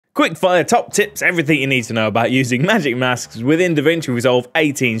Quick fire top tips, everything you need to know about using magic masks within Davinci Resolve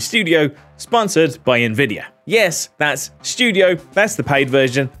 18 Studio, sponsored by Nvidia. Yes, that's Studio, that's the paid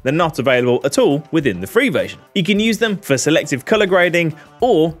version, they're not available at all within the free version. You can use them for selective color grading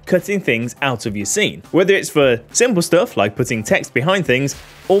or cutting things out of your scene, whether it's for simple stuff like putting text behind things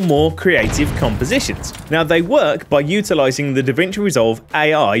or more creative compositions. Now they work by utilizing the Davinci Resolve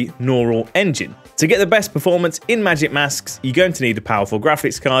AI neural engine. To get the best performance in magic masks, you're going to need a powerful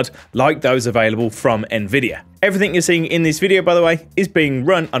graphics card like those available from Nvidia. Everything you're seeing in this video, by the way, is being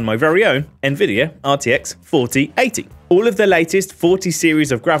run on my very own Nvidia RTX 4080. All of the latest 40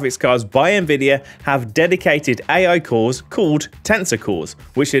 series of graphics cards by Nvidia have dedicated AI cores called Tensor cores,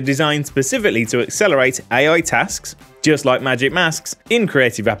 which are designed specifically to accelerate AI tasks, just like magic masks, in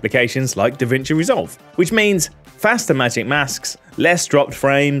creative applications like Davinci Resolve, which means faster magic masks, less dropped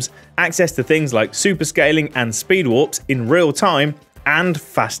frames, access to things like super scaling and speed warps in real time, and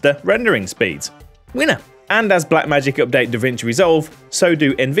faster rendering speeds. Winner! And as Blackmagic update Davinci Resolve, so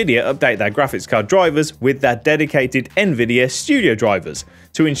do Nvidia update their graphics card drivers with their dedicated Nvidia Studio drivers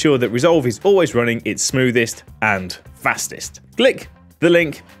to ensure that Resolve is always running its smoothest and fastest. Click the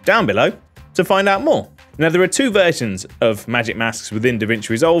link down below to find out more. Now there are two versions of magic masks within Davinci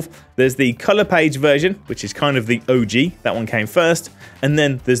Resolve. There's the color page version, which is kind of the OG, that one came first, and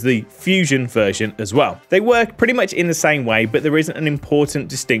then there's the fusion version as well. They work pretty much in the same way, but there isn't an important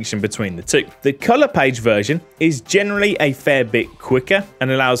distinction between the two. The color page version is generally a fair bit quicker and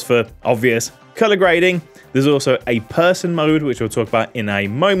allows for obvious color grading. There's also a person mode, which we'll talk about in a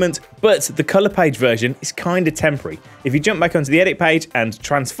moment, but the color page version is kind of temporary. If you jump back onto the edit page and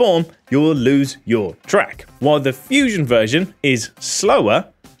transform, you'll lose your track. While the fusion version is slower,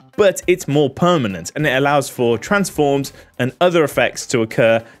 but it's more permanent and it allows for transforms and other effects to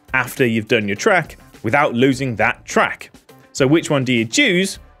occur after you've done your track without losing that track. So which one do you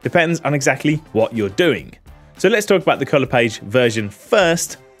choose depends on exactly what you're doing. So let's talk about the color page version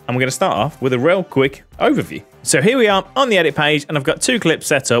first. And we're going to start off with a real quick overview. So here we are on the edit page and I've got two clips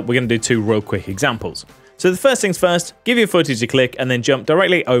set up. We're going to do two real quick examples. So the first things first, give your footage a click and then jump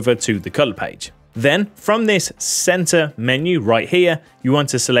directly over to the color page. Then from this center menu right here, you want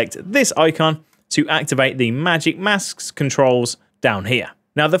to select this icon to activate the magic masks controls down here.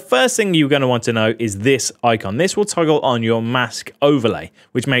 Now the first thing you're going to want to know is this icon. This will toggle on your mask overlay,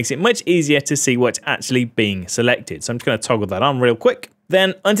 which makes it much easier to see what's actually being selected. So I'm just going to toggle that on real quick.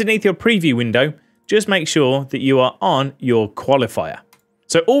 Then underneath your preview window, just make sure that you are on your qualifier.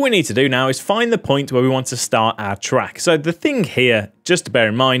 So all we need to do now is find the point where we want to start our track. So the thing here, just to bear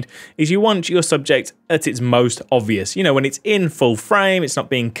in mind, is you want your subject at its most obvious. You know, when it's in full frame, it's not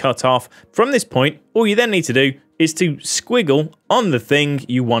being cut off. From this point, all you then need to do is to squiggle on the thing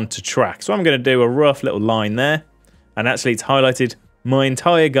you want to track. So I'm going to do a rough little line there, and actually it's highlighted my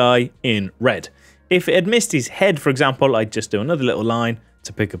entire guy in red. If it had missed his head, for example, I'd just do another little line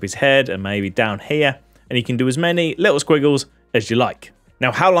to pick up his head and maybe down here, and you can do as many little squiggles as you like.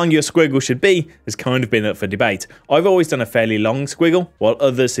 Now, how long your squiggle should be has kind of been up for debate. I've always done a fairly long squiggle, while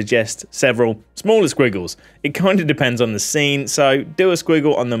others suggest several smaller squiggles. It kind of depends on the scene, so do a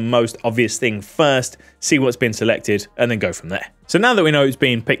squiggle on the most obvious thing first, see what's been selected, and then go from there. So now that we know it's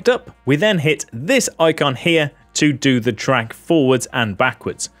being picked up, we then hit this icon here to do the track forwards and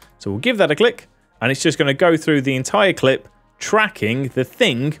backwards. So we'll give that a click, and it's just going to go through the entire clip, tracking the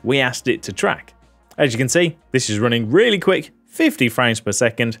thing we asked it to track. As you can see, this is running really quick, 50 frames per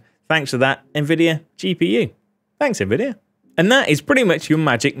second, thanks to that Nvidia GPU. Thanks, Nvidia. And that is pretty much your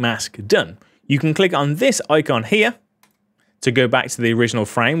magic mask done. You can click on this icon here to go back to the original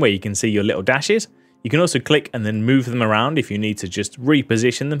frame where you can see your little dashes. You can also click and then move them around if you need to just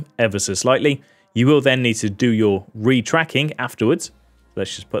reposition them ever so slightly. You will then need to do your retracking afterwards.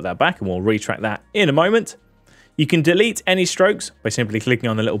 Let's just put that back and we'll retrack that in a moment. You can delete any strokes by simply clicking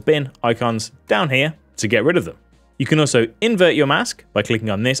on the little bin icons down here to get rid of them. You can also invert your mask by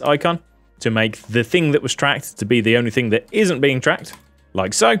clicking on this icon to make the thing that was tracked to be the only thing that isn't being tracked,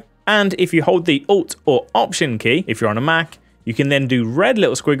 like so. And if you hold the Alt or Option key, if you're on a Mac, you can then do red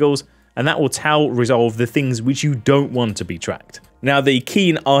little squiggles, and that will tell Resolve the things which you don't want to be tracked. Now, the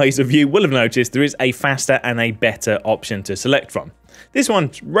keen eyes of you will have noticed there is a faster and a better option to select from. This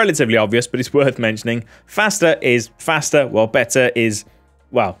one's relatively obvious, but it's worth mentioning. Faster is faster, while better is,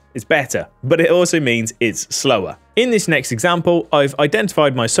 well, it's better, but it also means it's slower. In this next example, I've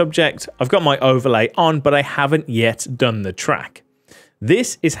identified my subject, I've got my overlay on, but I haven't yet done the track.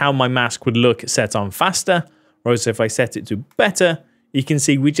 This is how my mask would look set on faster, whereas if I set it to better, you can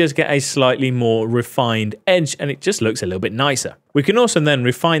see we just get a slightly more refined edge and it just looks a little bit nicer. We can also then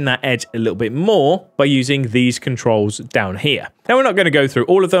refine that edge a little bit more by using these controls down here. Now we're not going to go through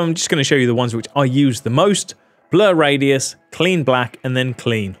all of them, I'm just going to show you the ones which I use the most. Blur radius, clean black, and then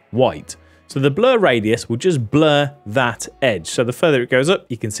clean white. So the blur radius will just blur that edge. So the further it goes up,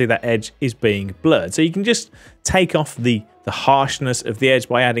 you can see that edge is being blurred. So you can just take off the harshness of the edge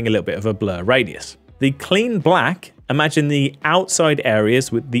by adding a little bit of a blur radius. The clean black, imagine the outside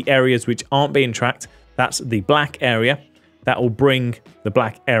areas with the areas which aren't being tracked. That's the black area. That will bring the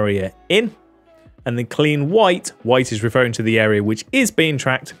black area in. And the clean white, white is referring to the area which is being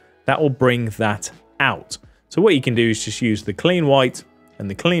tracked. That will bring that out. So what you can do is just use the clean white and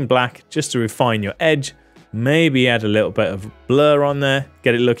the clean black just to refine your edge. Maybe add a little bit of blur on there,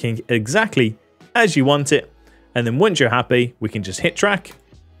 get it looking exactly as you want it. And then once you're happy, we can just hit track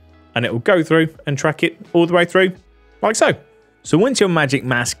and it will go through and track it all the way through like so. So once your magic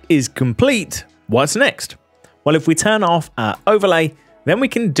mask is complete, what's next? Well, if we turn off our overlay, then we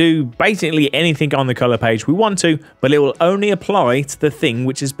can do basically anything on the color page we want to, but it will only apply to the thing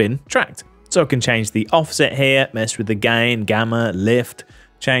which has been tracked. So I can change the offset here, mess with the gain, gamma, lift,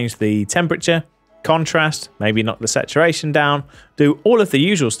 change the temperature, contrast, maybe knock the saturation down, do all of the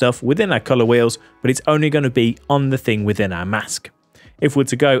usual stuff within our color wheels, but it's only going to be on the thing within our mask. If we were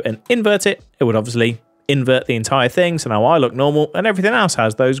to go and invert it, it would obviously invert the entire thing, so now I look normal and everything else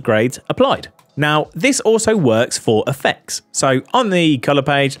has those grades applied. Now, this also works for effects. So on the color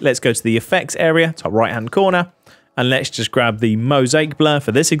page, let's go to the effects area, top right hand corner, and let's just grab the mosaic blur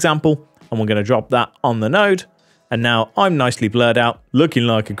for this example. And we're going to drop that on the node. And now I'm nicely blurred out, looking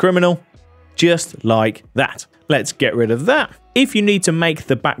like a criminal, just like that. Let's get rid of that. If you need to make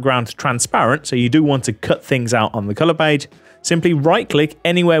the background transparent, so you do want to cut things out on the color page, simply right click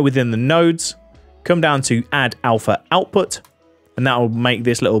anywhere within the nodes, come down to add alpha output, and that will make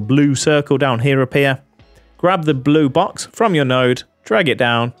this little blue circle down here appear. Grab the blue box from your node, drag it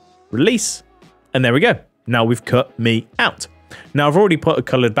down, release, and there we go. Now we've cut me out. Now I've already put a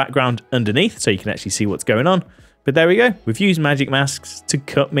colored background underneath so you can actually see what's going on. But there we go. We've used magic masks to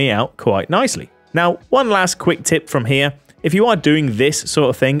cut me out quite nicely. Now, one last quick tip from here. If you are doing this sort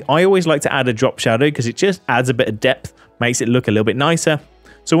of thing, I always like to add a drop shadow because it just adds a bit of depth, makes it look a little bit nicer.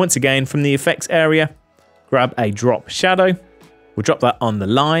 So once again, from the effects area, grab a drop shadow. We'll drop that on the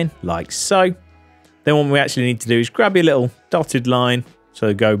line like so. Then what we actually need to do is grab your little dotted line.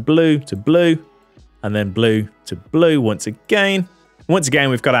 So go blue to blue, and then blue to blue once again. Once again,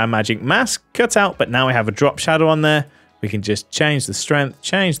 we've got our magic mask cut out, but now we have a drop shadow on there. We can just change the strength,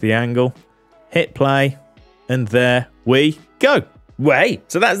 change the angle, hit play, and there we go. Way.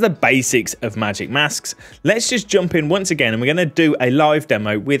 So that's the basics of magic masks. Let's just jump in once again, and we're going to do a live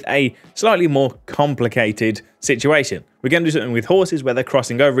demo with a slightly more complicated situation. We're going to do something with horses where they're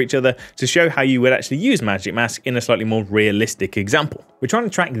crossing over each other to show how you would actually use magic mask in a slightly more realistic example. We're trying to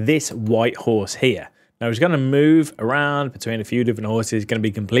track this white horse here. Now he's going to move around between a few different horses, he's going to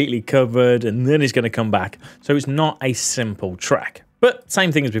be completely covered, and then he's going to come back. So it's not a simple track. But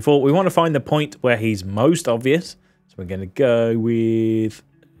same thing as before, we want to find the point where he's most obvious. So we're going to go with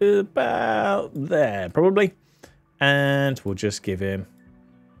about there, probably. And we'll just give him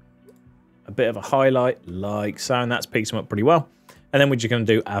a bit of a highlight like so, and that's picked him up pretty well. And then we're just going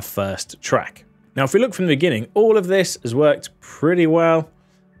to do our first track. Now, if we look from the beginning, all of this has worked pretty well.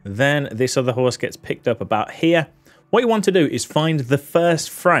 Then this other horse gets picked up about here. What you want to do is find the first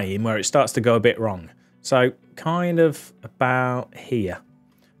frame where it starts to go a bit wrong. So kind of about here.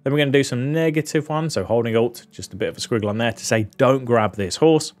 Then we're going to do some negative ones. So holding Alt, just a bit of a squiggle on there to say don't grab this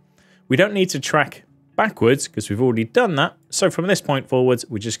horse. We don't need to track backwards because we've already done that. So from this point forwards,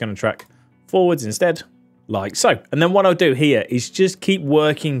 we're just going to track forwards instead, like so. And then what I'll do here is just keep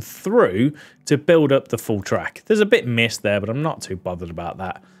working through to build up the full track. There's a bit missed there, but I'm not too bothered about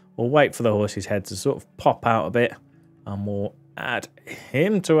that. We'll wait for the horse's head to sort of pop out a bit, and we'll add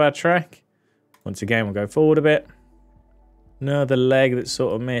him to our track. Once again, we'll go forward a bit. Another leg that's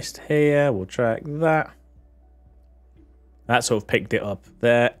sort of missed here. We'll track that. That sort of picked it up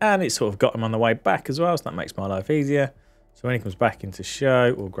there, and it sort of got him on the way back as well, so that makes my life easier. So when he comes back into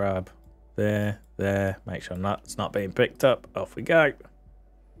show, we'll grab there, make sure it's not being picked up. Off we go.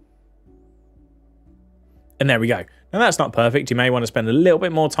 And there we go. Now that's not perfect. You may want to spend a little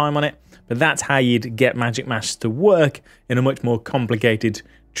bit more time on it, but that's how you'd get magic masks to work in a much more complicated,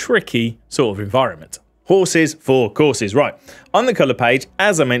 tricky sort of environment. Horses for courses. Right, on the color page,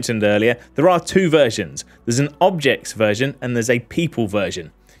 as I mentioned earlier, there are two versions. There's an objects version and there's a people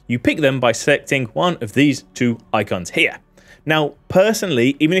version. You pick them by selecting one of these two icons here. Now,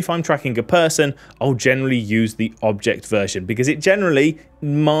 personally, even if I'm tracking a person, I'll generally use the object version because it generally,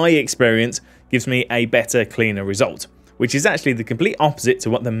 in my experience, gives me a better, cleaner result, which is actually the complete opposite to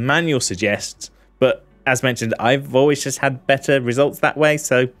what the manual suggests. But as mentioned, I've always just had better results that way,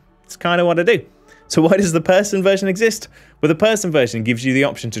 so it's kind of what I do. So why does the person version exist? Well, the person version gives you the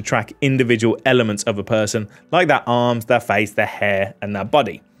option to track individual elements of a person, like their arms, their face, their hair, and their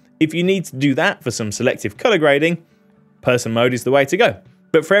body. If you need to do that for some selective color grading, person mode is the way to go.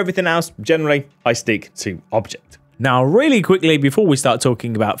 But for everything else, generally, I stick to object. Now, really quickly, before we start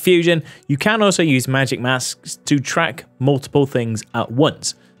talking about Fusion, you can also use magic masks to track multiple things at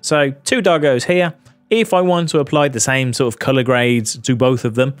once. So 2 doggos here. If I want to apply the same sort of color grades to both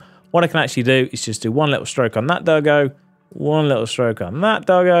of them, what I can actually do is just do one little stroke on that doggo, one little stroke on that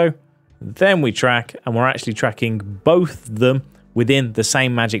doggo, then we track, and we're actually tracking both of them within the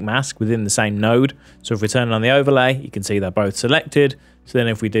same magic mask, within the same node. So if we turn on the overlay, you can see they're both selected. So then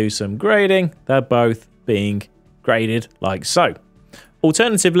if we do some grading, they're both being graded like so.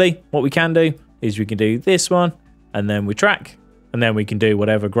 Alternatively, what we can do is we can do this one, and then we track, and then we can do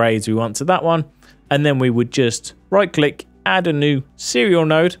whatever grades we want to that one. And then we would just right click, add a new serial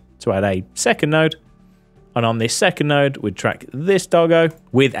node to add a second node. And on this second node, we'd track this doggo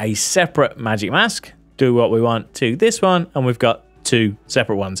with a separate magic mask, do what we want to this one, and we've got 2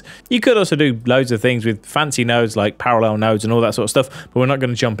 separate ones. You could also do loads of things with fancy nodes like parallel nodes and all that sort of stuff, but we're not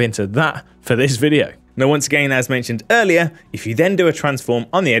going to jump into that for this video. Now, once again, as mentioned earlier, if you then do a transform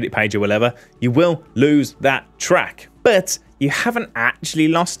on the edit page or whatever, you will lose that track. But you haven't actually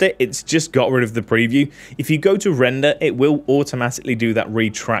lost it, it's just got rid of the preview. If you go to render, it will automatically do that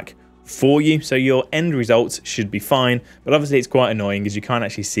retrack for you, so your end results should be fine, but obviously it's quite annoying as you can't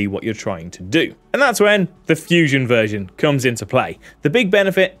actually see what you're trying to do. And that's when the Fusion version comes into play. The big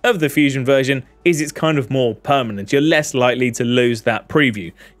benefit of the Fusion version is it's kind of more permanent. You're less likely to lose that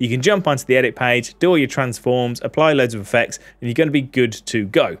preview. You can jump onto the edit page, do all your transforms, apply loads of effects, and you're going to be good to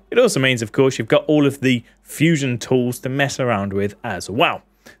go. It also means, of course, you've got all of the Fusion tools to mess around with as well.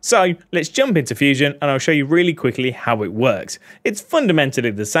 So let's jump into Fusion and I'll show you really quickly how it works. It's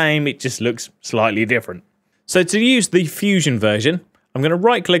fundamentally the same, it just looks slightly different. So to use the Fusion version, I'm going to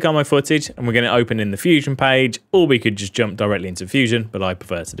right click on my footage and we're going to open in the Fusion page, or we could just jump directly into Fusion, but I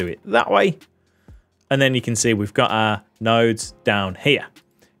prefer to do it that way. And then you can see we've got our nodes down here.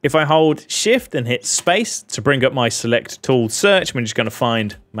 If I hold Shift and hit space to bring up my select tool search, I'm just going to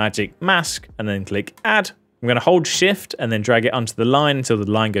find magic mask and then click add. I'm going to hold Shift and then drag it onto the line until the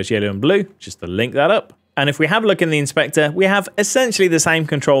line goes yellow and blue, just to link that up. And if we have a look in the inspector, we have essentially the same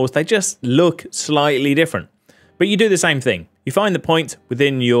controls, they just look slightly different. But you do the same thing. You find the point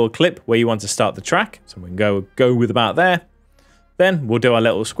within your clip where you want to start the track, so we can go with about there. Then we'll do our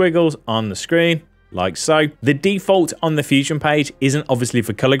little squiggles on the screen, like so. The default on the Fusion page isn't obviously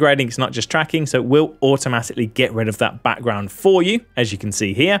for color grading, it's not just tracking, so it will automatically get rid of that background for you, as you can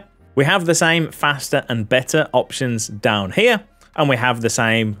see here. We have the same faster and better options down here, and we have the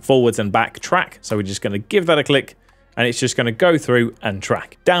same forwards and back track. So we're just going to give that a click and it's just going to go through and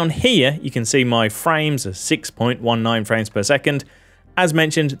track. Down here, you can see my frames are 6.19 frames per second. As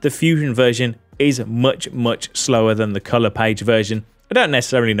mentioned, the Fusion version is much slower than the color page version. I don't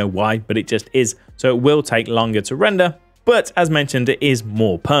necessarily know why, but it just is. So it will take longer to render, but as mentioned, it is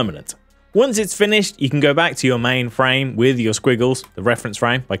more permanent. Once it's finished, you can go back to your main frame with your squiggles, the reference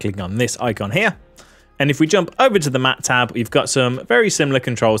frame, by clicking on this icon here. And if we jump over to the matte tab, we've got some very similar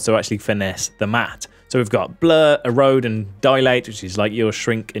controls to actually finesse the matte. So we've got blur, erode, and dilate, which is like your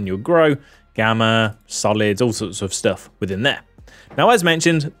shrink and your grow, gamma, solids, all sorts of stuff within there. Now, as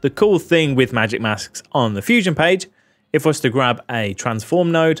mentioned, the cool thing with magic masks on the Fusion page, if I was to grab a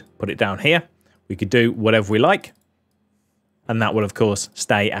transform node, put it down here, we could do whatever we like. And that will, of course,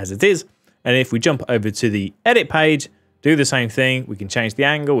 stay as it is. And if we jump over to the edit page, do the same thing. We can change the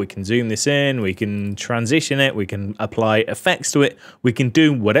angle, we can zoom this in, we can transition it, we can apply effects to it, we can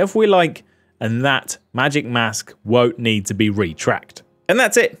do whatever we like, and that magic mask won't need to be retracked. And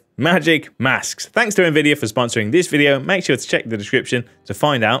that's it, magic masks. Thanks to Nvidia for sponsoring this video. Make sure to check the description to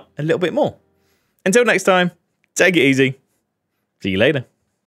find out a little bit more. Until next time, take it easy. See you later.